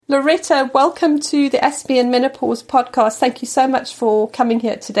Loretta, welcome to the Ask Me in Menopause podcast. Thank you so much for coming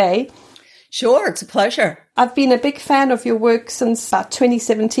here today. Sure, it's a pleasure. I've been a big fan of your work since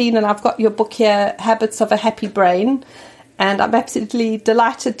 2017, and I've got your book here, Habits of a Happy Brain. And I'm absolutely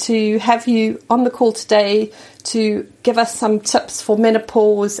delighted to have you on the call today to give us some tips for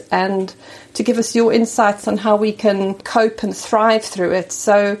menopause and to give us your insights on how we can cope and thrive through it.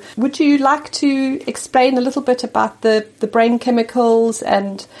 So would you like to explain a little bit about the brain chemicals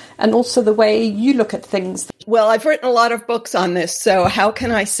and also the way you look at things? Well, I've written a lot of books on this, so how can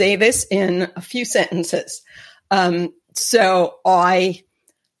I say this in a few sentences? So I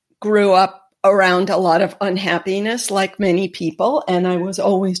grew up around a lot of unhappiness, like many people, and I was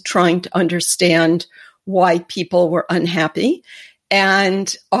always trying to understand why people were unhappy.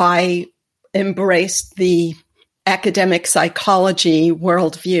 And I embraced the academic psychology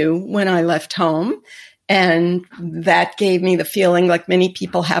worldview when I left home. And that gave me the feeling, like many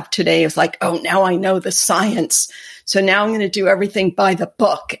people have today, is like, oh, now I know the science. So now I'm going to do everything by the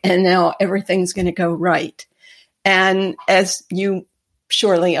book, and now everything's going to go right. And as you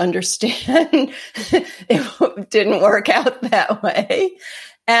surely understand, it didn't work out that way.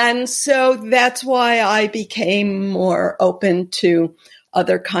 And so that's why I became more open to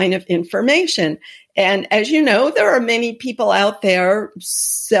other kind of information. And as you know, there are many people out there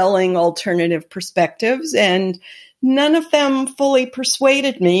selling alternative perspectives, and none of them fully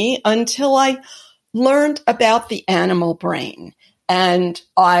persuaded me until I learned about the animal brain. And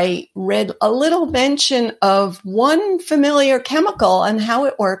I read a little mention of one familiar chemical and how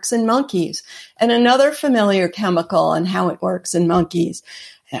it works in monkeys, and another familiar chemical and how it works in monkeys.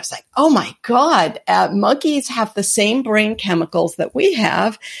 And I was like, oh my God, monkeys have the same brain chemicals that we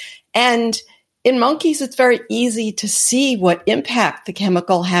have. And in monkeys, it's very easy to see what impact the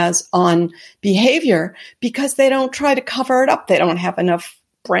chemical has on behavior because they don't try to cover it up. They don't have enough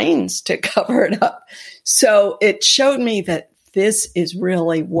brains to cover it up. So it showed me that this is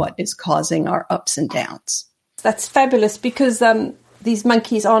really what is causing our ups and downs. That's fabulous, because these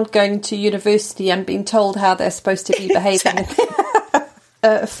monkeys aren't going to university and being told how they're supposed to be behaving. Exactly.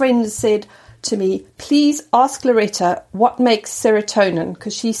 A friend said to me, please ask Loretta what makes serotonin,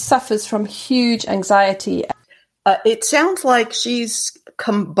 because she suffers from huge anxiety. It sounds like she's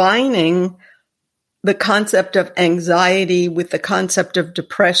combining the concept of anxiety with the concept of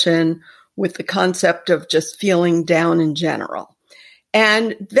depression, with the concept of just feeling down in general.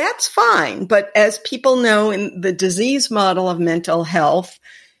 And that's fine. But as people know, in the disease model of mental health,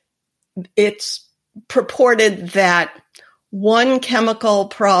 it's purported that one chemical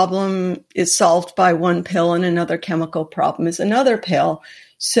problem is solved by one pill and another chemical problem is another pill.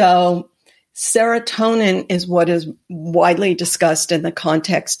 So serotonin is what is widely discussed in the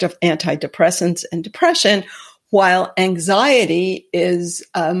context of antidepressants and depression, while anxiety is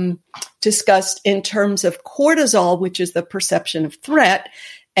discussed in terms of cortisol, which is the perception of threat,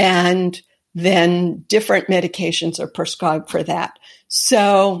 and then different medications are prescribed for that.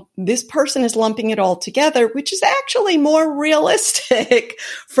 So this person is lumping it all together, which is actually more realistic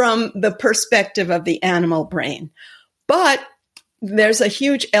from the perspective of the animal brain. But there's a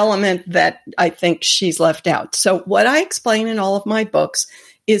huge element that I think she's left out. So what I explain in all of my books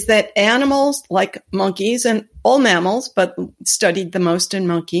is that animals like monkeys and all mammals, but studied the most in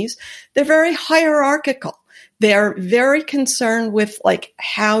monkeys, they're very hierarchical. They're very concerned with, like,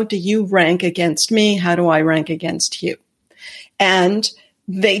 how do you rank against me? How do I rank against you? And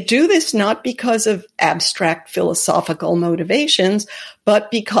they do this not because of abstract philosophical motivations,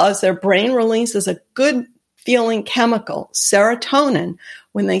 but because their brain releases a good feeling chemical, serotonin,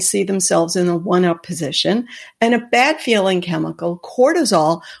 when they see themselves in a one-up position, and a bad feeling chemical,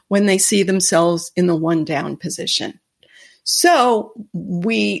 cortisol, when they see themselves in the one-down position. So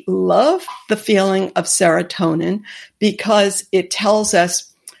we love the feeling of serotonin because it tells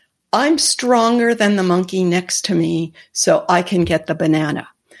us, I'm stronger than the monkey next to me, so I can get the banana.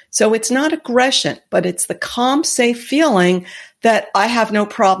 So it's not aggression, but it's the calm, safe feeling that I have no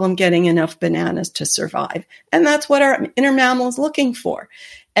problem getting enough bananas to survive. And that's what our inner mammal is looking for.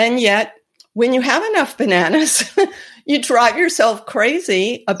 And yet, when you have enough bananas, you drive yourself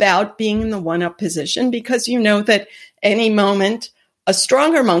crazy about being in the one-up position because you know that any moment a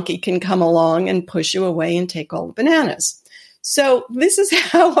stronger monkey can come along and push you away and take all the bananas. So this is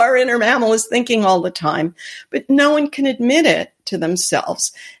how our inner mammal is thinking all the time, but no one can admit it to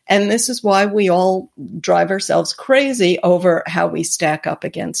themselves. And this is why we all drive ourselves crazy over how we stack up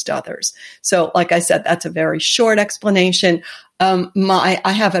against others. So like I said, that's a very short explanation. I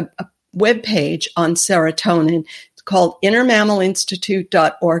have a webpage on serotonin. It's called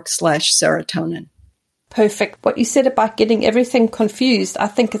innermammalinstitute.org/serotonin. perfect. What you said about getting everything confused, I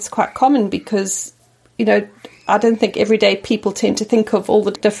think it's quite common because, I don't think everyday people tend to think of all the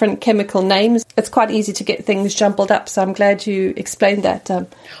different chemical names. It's quite easy to get things jumbled up. So I'm glad you explained that.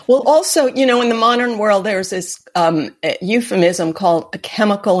 Well, also, in the modern world, there's this euphemism called a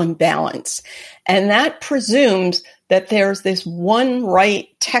chemical imbalance. And that presumes that there's this one right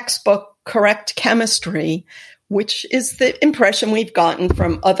textbook correct chemistry, which is the impression we've gotten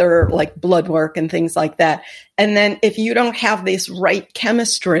from other like blood work and things like that. And then if you don't have this right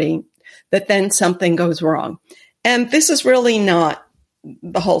chemistry, that then something goes wrong. And this is really not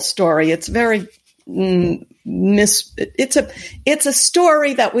the whole story. It's very it's a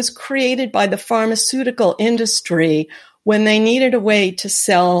story that was created by the pharmaceutical industry when they needed a way to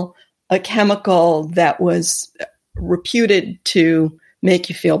sell a chemical that was reputed to make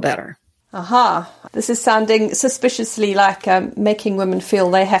you feel better. Aha. This is sounding suspiciously like making women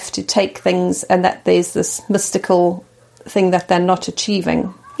feel they have to take things and that there's this mystical thing that they're not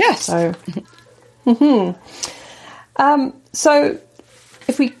achieving. Yes. So, so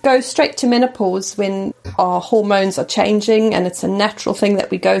if we go straight to menopause, when our hormones are changing and it's a natural thing that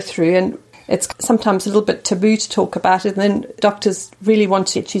we go through, and it's sometimes a little bit taboo to talk about it, and then doctors really want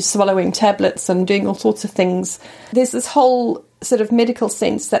to get you swallowing tablets and doing all sorts of things. There's this whole sort of medical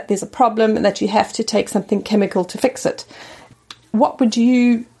sense that there's a problem and that you have to take something chemical to fix it. What would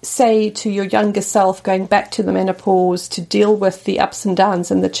you say to your younger self going back to the menopause to deal with the ups and downs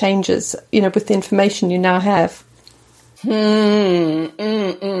and the changes, with the information you now have?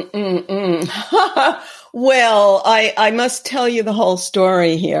 Well, I must tell you the whole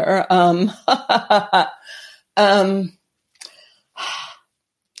story here.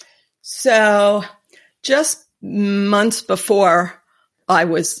 So just months before I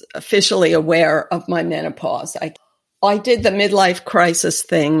was officially aware of my menopause, I did the midlife crisis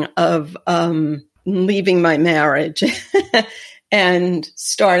thing of leaving my marriage and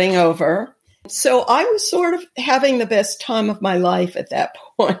starting over. So I was sort of having the best time of my life at that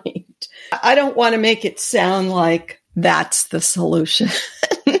point. I don't want to make it sound like that's the solution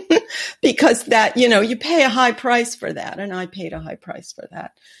because that, you pay a high price for that, and I paid a high price for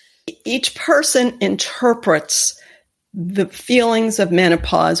that. Each person interprets the feelings of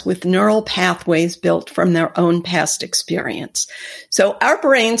menopause with neural pathways built from their own past experience. So our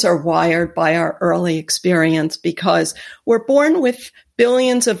brains are wired by our early experience because we're born with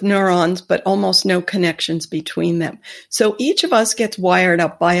billions of neurons, but almost no connections between them. So each of us gets wired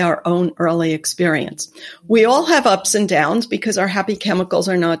up by our own early experience. We all have ups and downs because our happy chemicals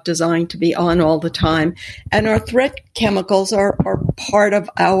are not designed to be on all the time. And our threat chemicals are part of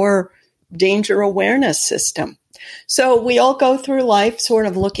our danger awareness system. So we all go through life sort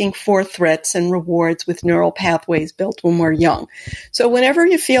of looking for threats and rewards with neural pathways built when we're young. So whenever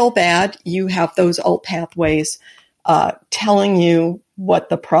you feel bad, you have those old pathways telling you what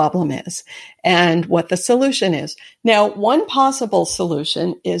the problem is and what the solution is. Now, one possible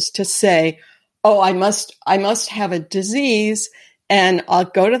solution is to say, I must have a disease, and I'll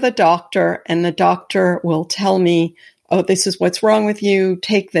go to the doctor, and the doctor will tell me, this is what's wrong with you,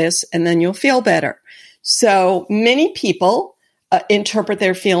 take this, and then you'll feel better. So many people interpret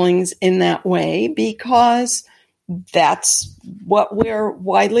their feelings in that way because that's what we're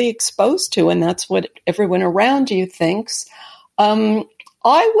widely exposed to, and that's what everyone around you thinks. I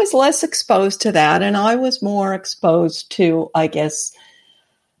was less exposed to that, and I was more exposed to, I guess,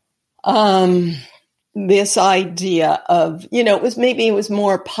 this idea of, it was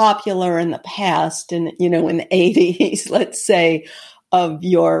more popular in the past, and, in the 80s, let's say, of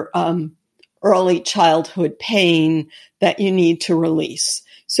your early childhood pain that you need to release.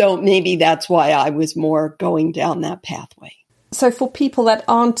 So maybe that's why I was more going down that pathway. So for people that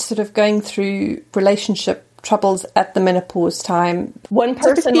aren't sort of going through relationship troubles at the menopause time, one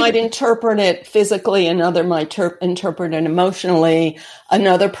person might interpret it physically, another might interpret it emotionally,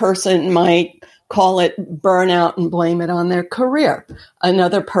 another person might call it burnout and blame it on their career.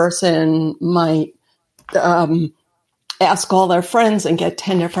 Another person might ask all their friends and get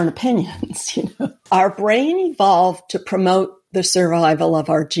 10 different opinions. Our brain evolved to promote the survival of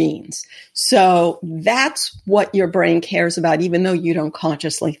our genes. So that's what your brain cares about, even though you don't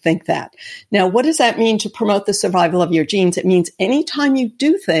consciously think that. Now, what does that mean to promote the survival of your genes? It means anytime you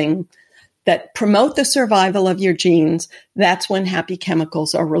do things that promote the survival of your genes, that's when happy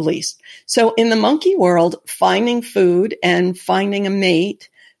chemicals are released. So in the monkey world, finding food and finding a mate,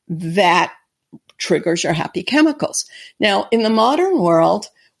 that triggers your happy chemicals. Now, in the modern world,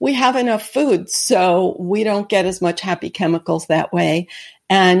 we have enough food, so we don't get as much happy chemicals that way.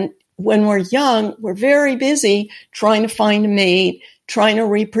 And when we're young, we're very busy trying to find a mate, trying to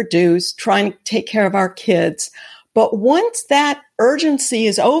reproduce, trying to take care of our kids. But once that urgency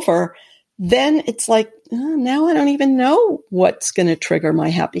is over, then it's like, oh, now I don't even know what's going to trigger my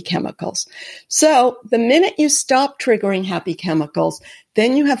happy chemicals. So the minute you stop triggering happy chemicals,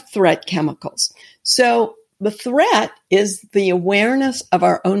 then you have threat chemicals. So the threat is the awareness of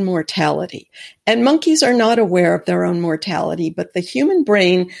our own mortality. And monkeys are not aware of their own mortality, but the human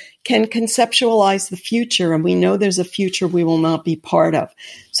brain can conceptualize the future, and we know there's a future we will not be part of.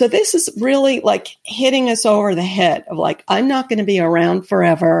 So this is really like hitting us over the head of like, I'm not going to be around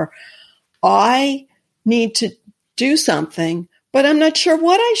forever. I need to do something, but I'm not sure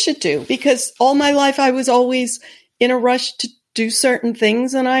what I should do, because all my life I was always in a rush to do certain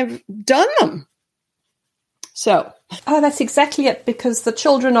things, and I've done them. So. Oh, that's exactly it, because the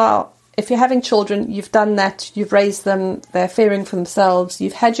children are, if you're having children, you've done that, you've raised them, they're fearing for themselves,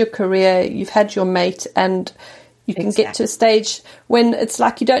 you've had your career, you've had your mate, and you can get to a stage when it's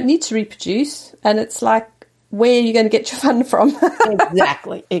like you don't need to reproduce, and it's like, where are you going to get your fun from?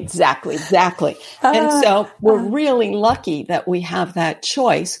 Exactly. And so we're really lucky that we have that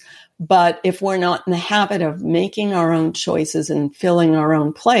choice. But if we're not in the habit of making our own choices and filling our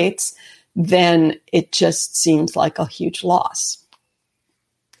own plates, then it just seems like a huge loss.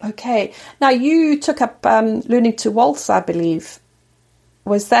 Okay. Now, you took up learning to waltz, I believe.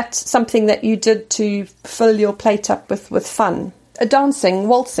 Was that something that you did to fill your plate up with fun? Dancing,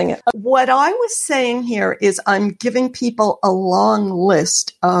 waltzing. What I was saying here is I'm giving people a long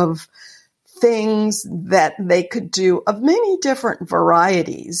list of things that they could do of many different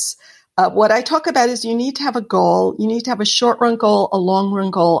varieties. What I talk about is you need to have a goal. You need to have a short-run goal, a long-run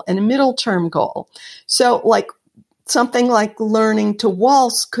goal, and a middle-term goal. So like something like learning to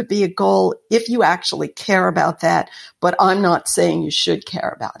waltz could be a goal if you actually care about that, but I'm not saying you should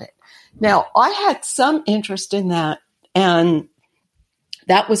care about it. Now, I had some interest in that, and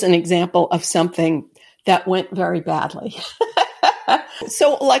that was an example of something that went very badly.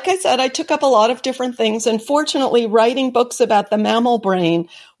 So, like I said, I took up a lot of different things. And fortunately, writing books about the mammal brain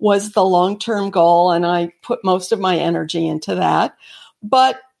was the long-term goal. And I put most of my energy into that.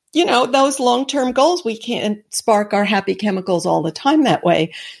 But, you know, those long-term goals, we can't spark our happy chemicals all the time that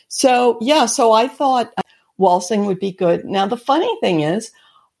way. So, yeah, so I thought waltzing would be good. Now, the funny thing is,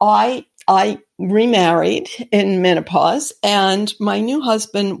 I remarried in menopause, and my new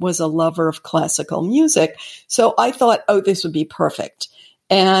husband was a lover of classical music. So I thought, oh, this would be perfect.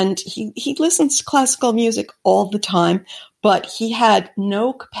 And he listens to classical music all the time, but he had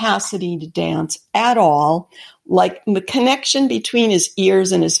no capacity to dance at all. Like the connection between his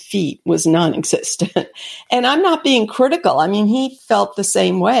ears and his feet was non-existent. And I'm not being critical. I mean, he felt the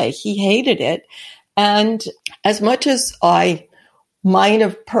same way. He hated it. And as much as I might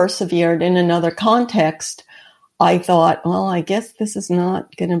have persevered in another context, I thought, well, I guess this is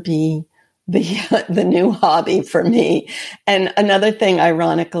not going to be the new hobby for me. And another thing,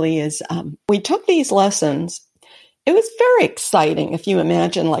 ironically, is we took these lessons. It was very exciting. If you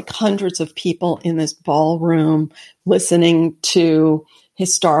imagine like hundreds of people in this ballroom listening to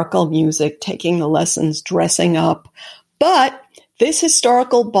historical music, taking the lessons, dressing up. But this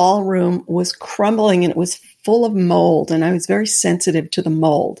historical ballroom was crumbling, and it was full of mold, and I was very sensitive to the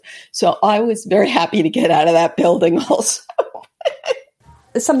mold. So I was very happy to get out of that building also.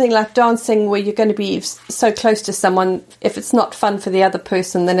 Something like dancing, where you're going to be so close to someone, if it's not fun for the other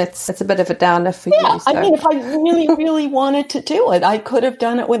person, then it's a bit of a downer for you. So. I mean, if I really, really wanted to do it, I could have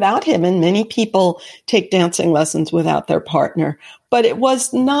done it without him. And many people take dancing lessons without their partner. But it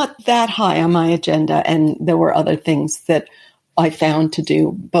was not that high on my agenda, and there were other things that I found to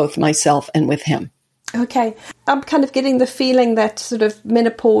do both myself and with him. Okay. I'm kind of getting the feeling that sort of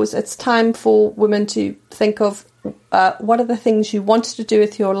menopause, it's time for women to think of what are the things you wanted to do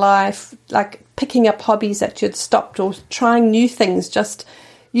with your life, like picking up hobbies that you'd stopped, or trying new things, just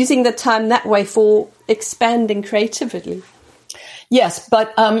using the time that way for expanding creatively. Yes,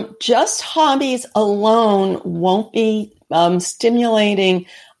 but just hobbies alone won't be stimulating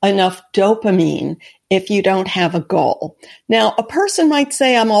enough dopamine if you don't have a goal. Now, a person might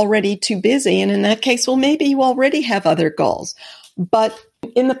say, I'm already too busy. And in that case, well, maybe you already have other goals. But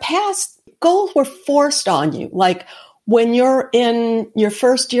in the past, goals were forced on you. Like when you're in your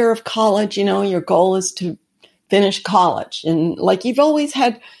first year of college, you know, your goal is to finish college. And like you've always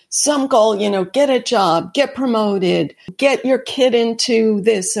had some goal, you know, get a job, get promoted, get your kid into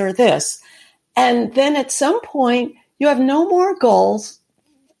this or this. And then at some point, you have no more goals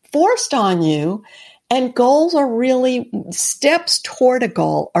forced on you. And goals are really steps toward a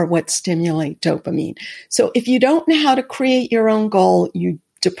goal are what stimulate dopamine. So if you don't know how to create your own goal, you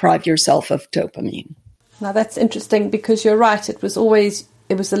deprive yourself of dopamine. Now that's interesting, because you're right. It was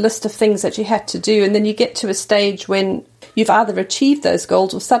a list of things that you had to do. And then you get to a stage when you've either achieved those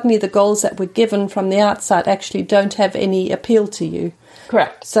goals, or suddenly the goals that were given from the outside actually don't have any appeal to you.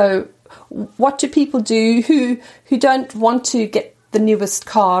 Correct. So what do people do who don't want to get the newest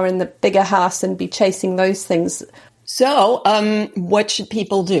car and the bigger house and be chasing those things? So what should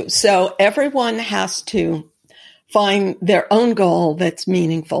people do? So everyone has to find their own goal that's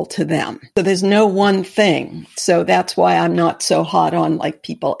meaningful to them. So there's no one thing. So that's why I'm not so hot on like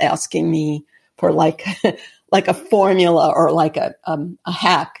people asking me for like like a formula or like a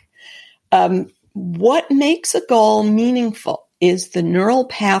hack. What makes a goal meaningful is the neural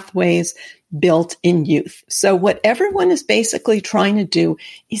pathways built in youth. So what everyone is basically trying to do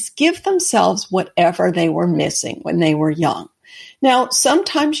is give themselves whatever they were missing when they were young. Now,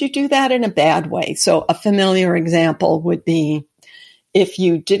 sometimes you do that in a bad way. So a familiar example would be if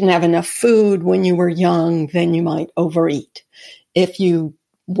you didn't have enough food when you were young, then you might overeat. If you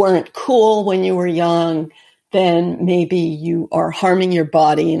weren't cool when you were young, then maybe you are harming your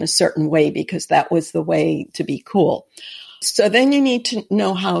body in a certain way because that was the way to be cool. So then you need to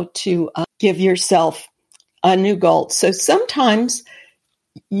know how to give yourself a new goal. So sometimes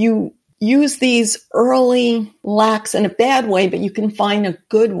you use these early lacks in a bad way, but you can find a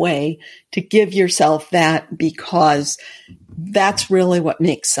good way to give yourself that, because that's really what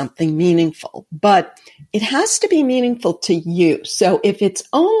makes something meaningful. But it has to be meaningful to you. So if it's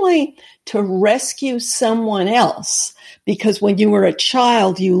only to rescue someone else, because when you were a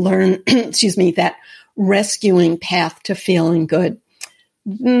child, you learn, that rescuing path to feeling good,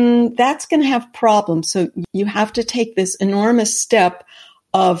 that's going to have problems. So you have to take this enormous step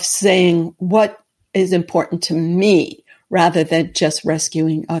of saying what is important to me rather than just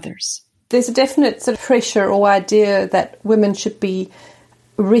rescuing others. There's a definite sort of pressure or idea that women should be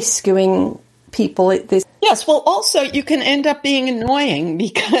rescuing people. Yes, well, also you can end up being annoying,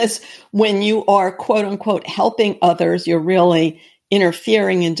 because when you are, quote unquote, helping others, you're really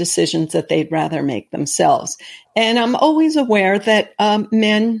interfering in decisions that they'd rather make themselves. And I'm always aware that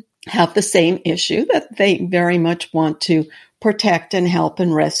men have the same issue, that they very much want to protect and help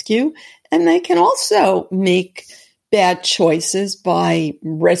and rescue. And they can also make bad choices by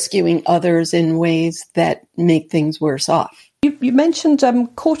rescuing others in ways that make things worse off. You mentioned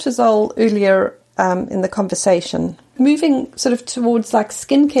cortisol earlier in the conversation. Moving sort of towards like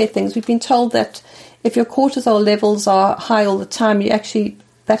skincare things, we've been told that if your cortisol levels are high all the time,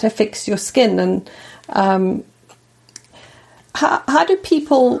 that affects your skin. And how do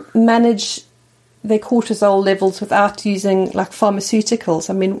people manage their cortisol levels without using like pharmaceuticals?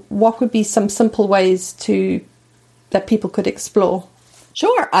 I mean, what would be some simple ways that people could explore?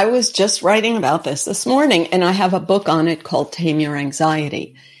 Sure. I was just writing about this morning, and I have a book on it called Tame Your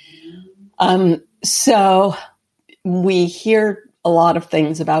Anxiety. So we hear a lot of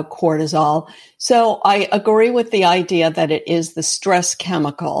things about cortisol. So I agree with the idea that it is the stress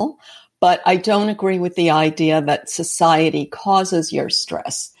chemical, but I don't agree with the idea that society causes your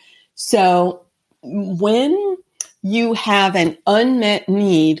stress. So when you have an unmet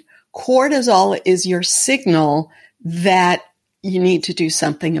need, cortisol is your signal that you need to do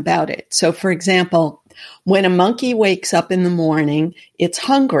something about it. So, for example, when a monkey wakes up in the morning, it's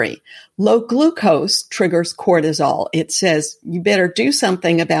hungry. Low glucose triggers cortisol. It says, you better do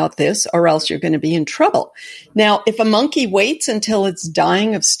something about this or else you're going to be in trouble. Now, if a monkey waits until it's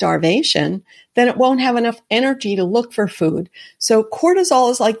dying of starvation, then it won't have enough energy to look for food. So cortisol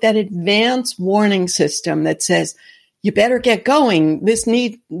is like that advanced warning system that says, you better get going. This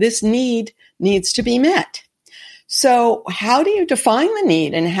need needs to be met. So how do you define the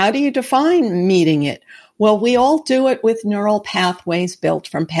need, and how do you define meeting it? Well, we all do it with neural pathways built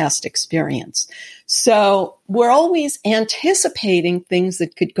from past experience. So we're always anticipating things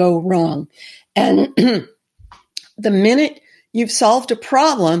that could go wrong. And the minute you've solved a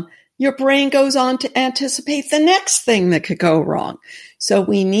problem, your brain goes on to anticipate the next thing that could go wrong. So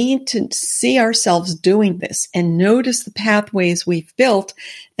we need to see ourselves doing this and notice the pathways we've built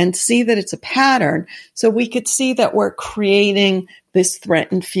and see that it's a pattern, so we could see that we're creating this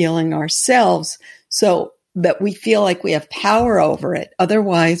threatened feeling ourselves, so that we feel like we have power over it.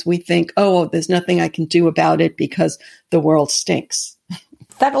 Otherwise, we think, oh, there's nothing I can do about it because the world stinks.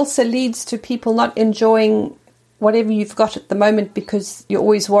 That also leads to people not enjoying whatever you've got at the moment, because you're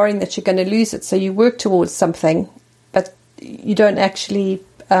always worrying that you're going to lose it. So you work towards something, but you don't actually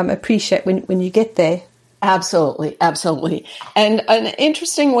appreciate when you get there. Absolutely, absolutely. And an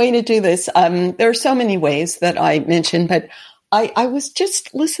interesting way to do this, there are so many ways that I mentioned, but I was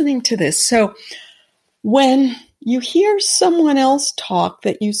just listening to this. So when you hear someone else talk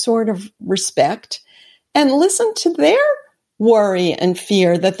that you sort of respect and listen to their worry and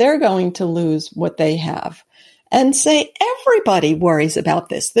fear that they're going to lose what they have and say, everybody worries about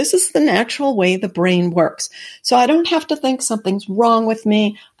this. This is the natural way the brain works. So I don't have to think something's wrong with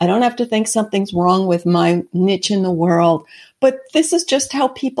me. I don't have to think something's wrong with my niche in the world. But this is just how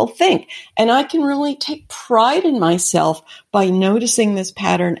people think. And I can really take pride in myself by noticing this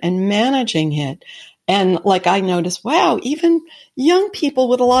pattern and managing it. And like I notice, wow, even young people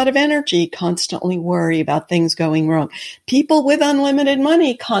with a lot of energy constantly worry about things going wrong. People with unlimited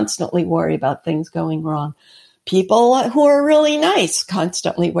money constantly worry about things going wrong. People who are really nice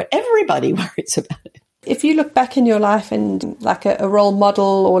constantly, everybody worries about it. If you look back in your life and like a role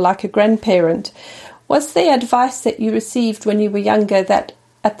model or like a grandparent, was there advice that you received when you were younger that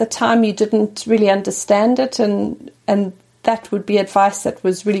at the time you didn't really understand it and that would be advice that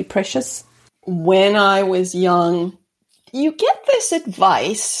was really precious? When I was young, you get this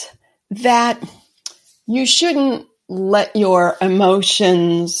advice that you shouldn't let your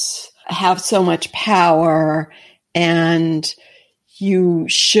emotions have so much power and you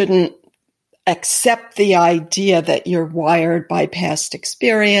shouldn't accept the idea that you're wired by past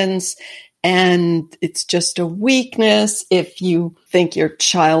experience and it's just a weakness if you think your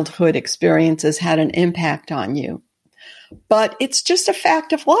childhood experiences had an impact on you. But it's just a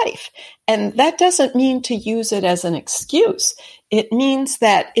fact of life. And that doesn't mean to use it as an excuse. It means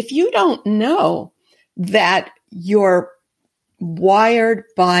that if you don't know that you're wired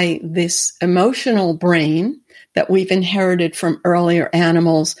by this emotional brain that we've inherited from earlier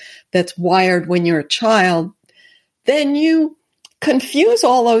animals that's wired when you're a child, then you confuse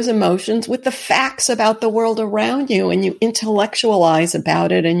all those emotions with the facts about the world around you and you intellectualize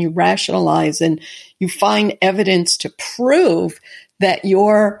about it and you rationalize and you find evidence to prove that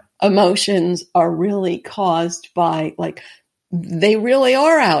your emotions are really caused by, like, they really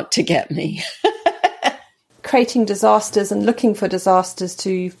are out to get me. Creating disasters and looking for disasters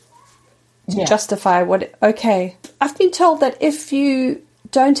to justify what. Okay. I've been told that if you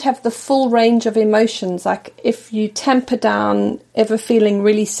don't have the full range of emotions, like if you tamper down ever feeling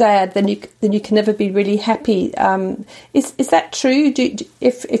really sad, then you can never be really happy. Is that true?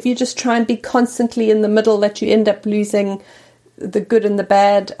 If you just try and be constantly in the middle, that you end up losing the good and the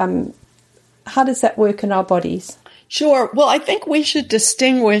bad? How does that work in our bodies? Sure. Well, I think we should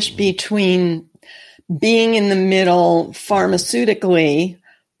distinguish between being in the middle pharmaceutically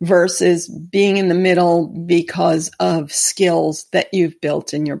versus being in the middle because of skills that you've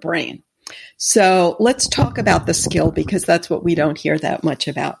built in your brain. So let's talk about the skill because that's what we don't hear that much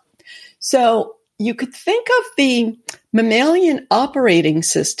about. So you could think of the mammalian operating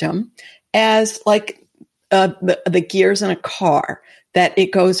system as like the gears in a car, that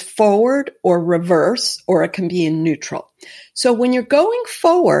it goes forward or reverse, or it can be in neutral. So when you're going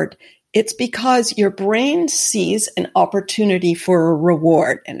forward, it's because your brain sees an opportunity for a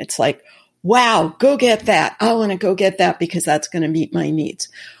reward. And it's like, wow, go get that. I want to go get that because that's going to meet my needs.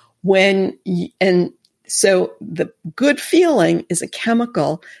 And so the good feeling is a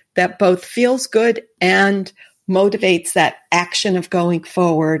chemical that both feels good and motivates that action of going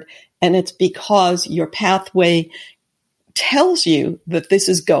forward. And it's because your pathway tells you that this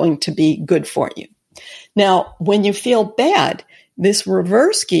is going to be good for you. Now, when you feel bad, this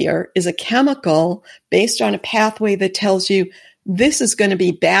reverse gear is a chemical based on a pathway that tells you this is going to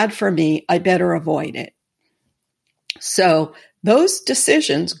be bad for me. I better avoid it. So those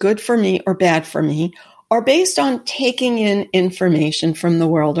decisions, good for me or bad for me, are based on taking in information from the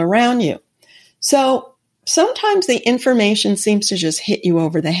world around you. So sometimes the information seems to just hit you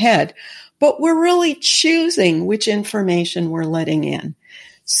over the head, but we're really choosing which information we're letting in.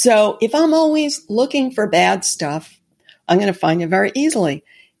 So if I'm always looking for bad stuff, I'm going to find it very easily.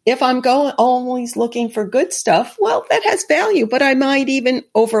 If I'm always looking for good stuff, well, that has value, but I might even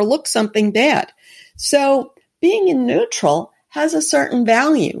overlook something bad. So being in neutral has a certain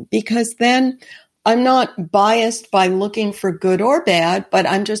value because then I'm not biased by looking for good or bad, but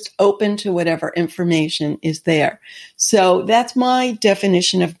I'm just open to whatever information is there. So that's my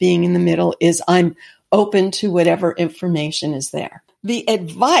definition of being in the middle, is I'm open to whatever information is there. The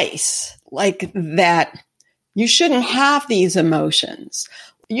advice like that, you shouldn't have these emotions.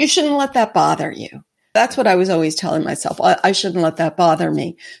 You shouldn't let that bother you. That's what I was always telling myself. I shouldn't let that bother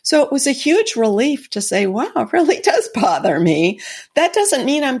me. So it was a huge relief to say, wow, it really does bother me. That doesn't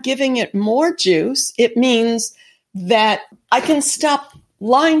mean I'm giving it more juice. It means that I can stop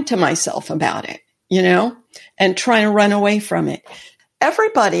lying to myself about it, and trying to run away from it.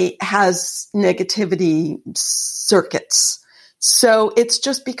 Everybody has negativity circuits. So it's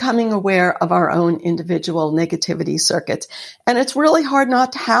just becoming aware of our own individual negativity circuits. And it's really hard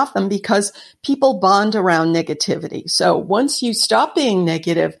not to have them because people bond around negativity. So once you stop being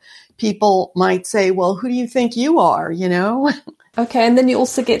negative, people might say, well, who do you think you are, you know? Okay, and then you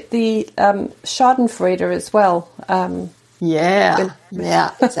also get the Schadenfreude as well. Yeah,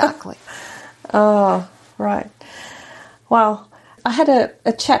 exactly. Oh, right. Well, I had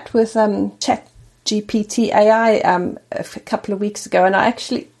a chat with ChatGPT AI a couple of weeks ago, and I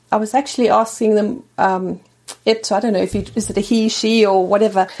was actually asking them I don't know is it a he, she, or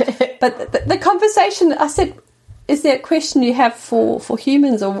whatever, but the conversation, I said, is there a question you have for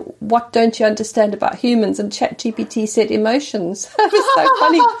humans, or what don't you understand about humans? And ChatGPT said emotions. It was so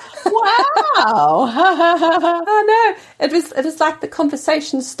funny. Wow. Oh no, it was like the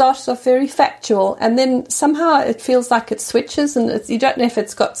conversation started off very factual, and then somehow it feels like it switches, and you don't know if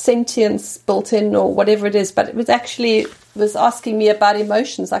it's got sentience built in or whatever it is, but it was asking me about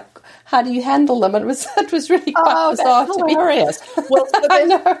emotions, like how do you handle them? And it was really quite bizarre. That's hilarious. Well, so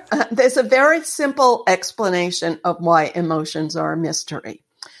there's a very simple explanation of why emotions are a mystery.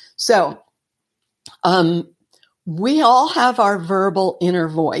 So, we all have our verbal inner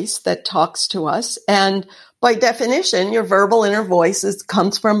voice that talks to us. And by definition, your verbal inner voice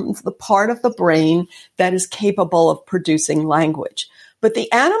comes from the part of the brain that is capable of producing language. But the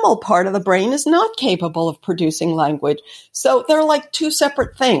animal part of the brain is not capable of producing language. So they're like two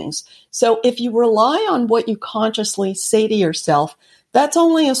separate things. So if you rely on what you consciously say to yourself, that's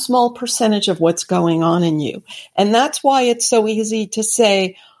only a small percentage of what's going on in you. And that's why it's so easy to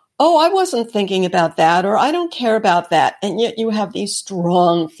say, oh, I wasn't thinking about that, or I don't care about that. And yet you have these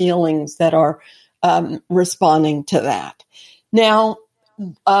strong feelings that are responding to that. Now,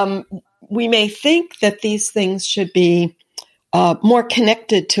 we may think that these things should be more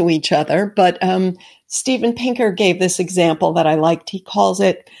connected to each other, but Steven Pinker gave this example that I liked. He calls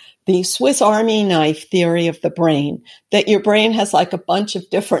it the Swiss Army knife theory of the brain, that your brain has like a bunch of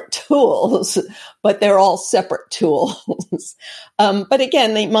different tools, but they're all separate tools. But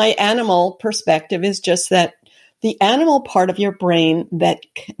again, my animal perspective is just that the animal part of your brain that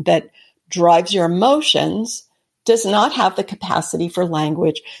drives your emotions does not have the capacity for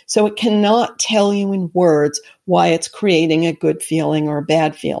language. So it cannot tell you in words why it's creating a good feeling or a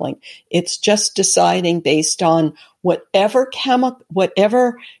bad feeling. It's just deciding based on whatever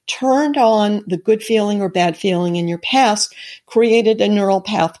turned on the good feeling or bad feeling in your past, created a neural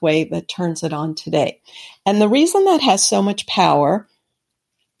pathway that turns it on today. And the reason that has so much power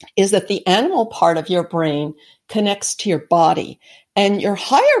is that the animal part of your brain connects to your body. And your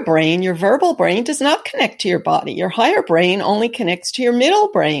higher brain, your verbal brain, does not connect to your body. Your higher brain only connects to your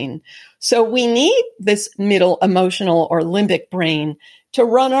middle brain. So we need this middle emotional or limbic brain to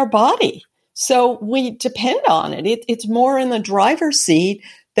run our body. So we depend on it. It's more in the driver's seat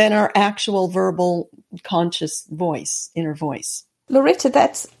than our actual verbal conscious voice, inner voice. Loretta,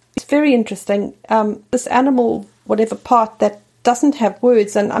 that's very interesting. This animal, whatever part that doesn't have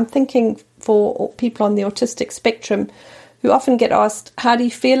words, and I'm thinking for people on the autistic spectrum who often get asked, how do you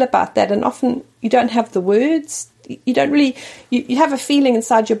feel about that? And often you don't have the words. You don't really, you have a feeling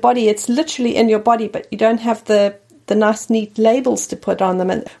inside your body. It's literally in your body, but you don't have the nice, neat labels to put on them.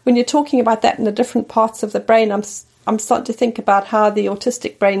 And when you're talking about that in the different parts of the brain, I'm starting to think about how the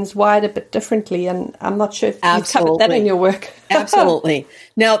autistic brain's wired a bit differently. And I'm not sure if you've covered that in your work. Absolutely.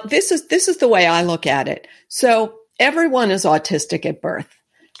 Now, this is the way I look at it. So everyone is autistic at birth.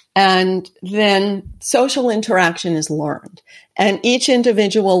 And then social interaction is learned. And each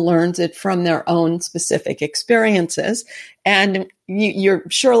individual learns it from their own specific experiences. And you're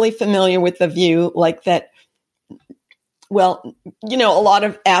surely familiar with the view like that. Well, a lot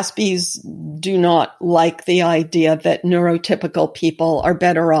of Aspies do not like the idea that neurotypical people are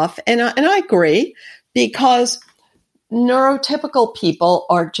better off. And I agree, because neurotypical people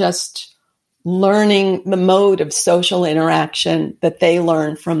are just learning the mode of social interaction that they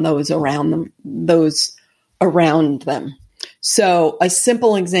learn from those around them. So a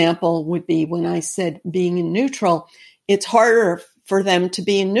simple example would be when I said being in neutral, it's harder for them to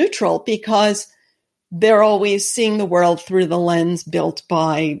be in neutral because they're always seeing the world through the lens built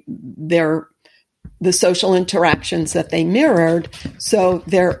by the social interactions that they mirrored. So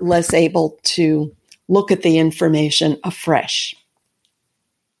they're less able to look at the information afresh.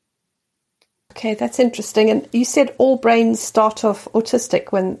 Okay, that's interesting. And you said all brains start off autistic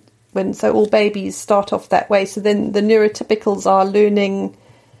so all babies start off that way. So then the neurotypicals are learning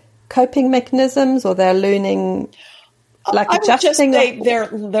coping mechanisms, or they're learning like adjusting.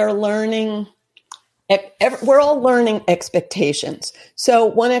 They're learning We're all learning expectations. So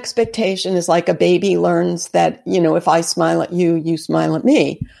one expectation is like a baby learns that, if I smile at you, you smile at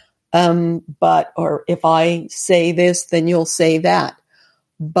me. Or if I say this, then you'll say that.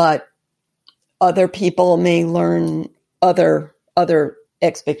 But other people may learn other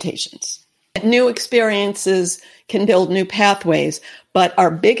expectations. New experiences can build new pathways, but our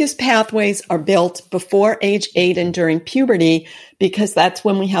biggest pathways are built before age 8 and during puberty, because that's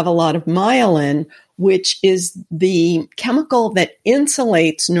when we have a lot of myelin, which is the chemical that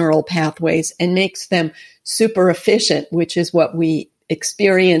insulates neural pathways and makes them super efficient, which is what we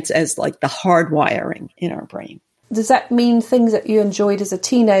experience as like the hardwiring in our brain. Does that mean things that you enjoyed as a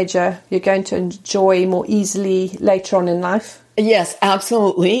teenager, you're going to enjoy more easily later on in life? Yes,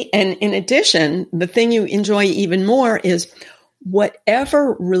 absolutely. And in addition, the thing you enjoy even more is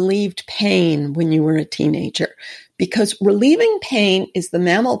whatever relieved pain when you were a teenager, because relieving pain is the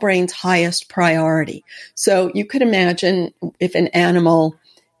mammal brain's highest priority. So you could imagine if an animal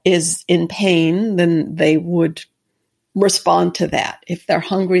is in pain, then they would respond to that. If they're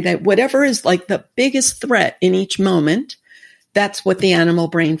hungry, that whatever is like the biggest threat in each moment, that's what the animal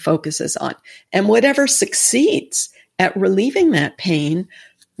brain focuses on. And whatever succeeds at relieving that pain,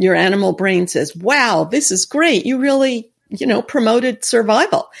 your animal brain says, wow, this is great. You really, promoted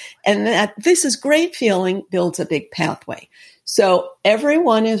survival. And that this is great feeling builds a big pathway. So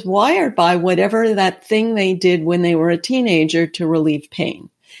everyone is wired by whatever that thing they did when they were a teenager to relieve pain.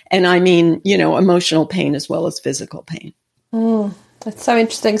 And I mean, emotional pain as well as physical pain. That's so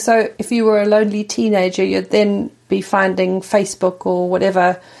interesting. So if you were a lonely teenager, you'd then be finding Facebook or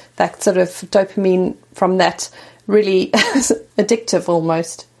whatever, that sort of dopamine from that really addictive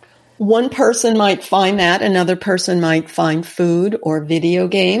almost. One person might find that. Another person might find food or video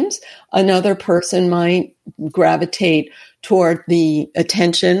games. Another person might gravitate toward the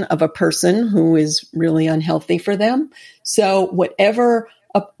attention of a person who is really unhealthy for them. So whatever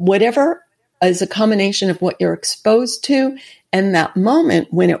is a combination of what you're exposed to and that moment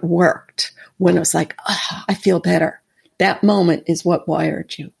when it worked, when it was like, I feel better. That moment is what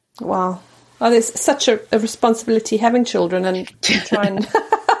wired you. Wow. Oh, there's such a responsibility having children and trying.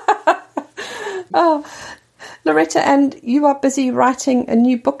 Oh, Loretta, and you are busy writing a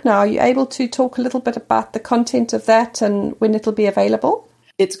new book now. Are you able to talk a little bit about the content of that and when it'll be available?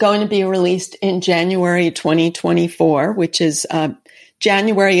 It's going to be released in January 2024, which is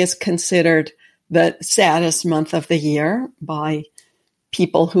January is considered the saddest month of the year by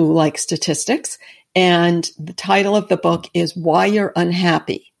people who like statistics. And the title of the book is Why You're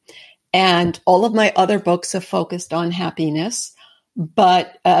Unhappy. And all of my other books have focused on happiness.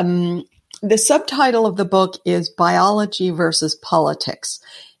 But the subtitle of the book is Biology versus Politics.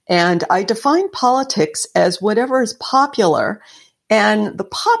 And I define politics as whatever is popular. And the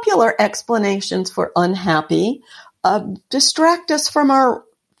popular explanations for unhappy distract us from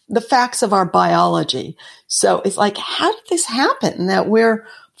the facts of our biology. So it's like, how did this happen that we're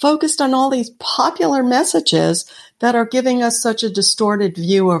focused on all these popular messages that are giving us such a distorted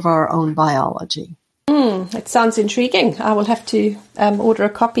view of our own biology? It sounds intriguing. I will have to order a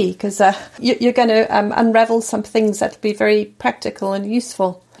copy because you're going to unravel some things that will be very practical and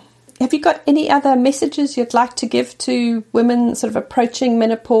useful. Have you got any other messages you'd like to give to women sort of approaching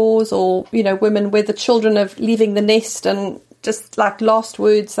menopause, or, women where the children are leaving the nest, and just like last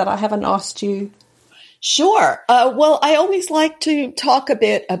words that I haven't asked you? Sure. Well, I always like to talk a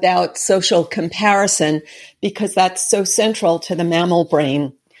bit about social comparison because that's so central to the mammal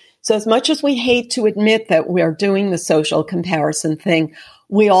brain. So as much as we hate to admit that we're doing the social comparison thing,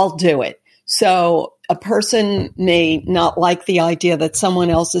 we all do it. So a person may not like the idea that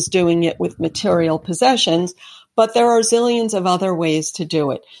someone else is doing it with material possessions, but there are zillions of other ways to do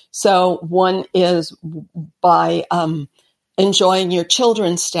it. So one is by enjoying your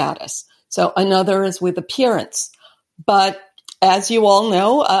children's status. So another is with appearance. But as you all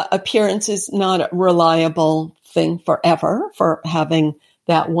know, appearance is not a reliable thing forever for having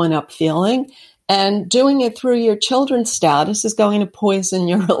that one-up feeling. And doing it through your children's status is going to poison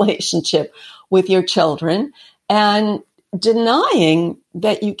your relationship with your children. And denying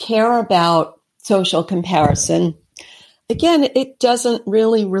that you care about social comparison, again, it doesn't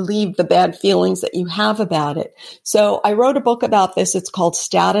really relieve the bad feelings that you have about it. So I wrote a book about this. It's called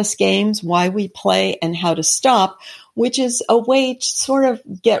Status Games, Why We Play and How to Stop, which is a way to sort of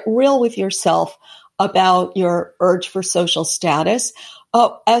get real with yourself about your urge for social status,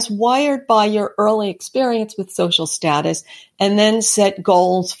 as wired by your early experience with social status, and then set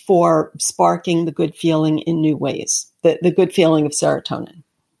goals for sparking the good feeling in new ways, the good feeling of serotonin.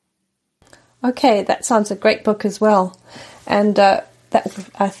 Okay, that sounds a great book as well. And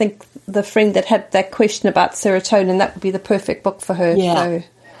I think the friend that had that question about serotonin, that would be the perfect book for her. Yeah.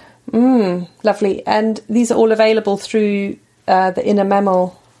 So, lovely. And these are all available through the Inner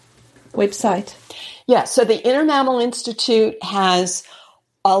Mammal website. Yeah, so the Inner Mammal Institute has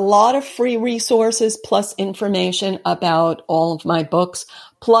a lot of free resources plus information about all of my books.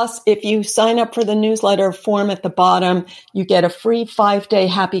 Plus, if you sign up for the newsletter form at the bottom, you get a free 5-day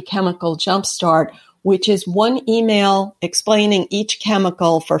Happy Chemical Jumpstart, which is one email explaining each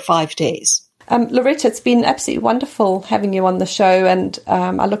chemical for 5 days. Loretta, it's been absolutely wonderful having you on the show, and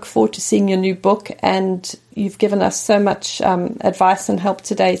I look forward to seeing your new book, and you've given us so much advice and help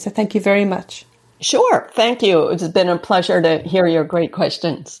today, so thank you very much. Sure. Thank you. It's been a pleasure to hear your great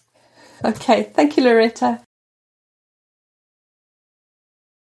questions. Okay. Thank you, Loretta.